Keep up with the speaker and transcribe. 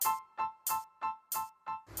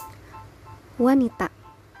Wanita.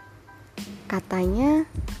 Katanya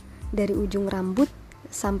dari ujung rambut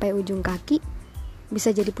sampai ujung kaki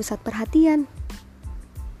bisa jadi pusat perhatian.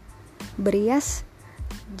 Berias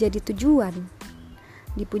jadi tujuan.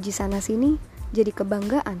 Dipuji sana sini jadi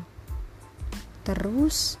kebanggaan.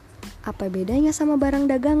 Terus apa bedanya sama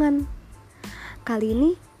barang dagangan? Kali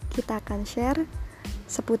ini kita akan share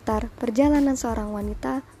seputar perjalanan seorang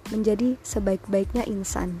wanita menjadi sebaik-baiknya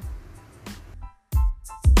insan.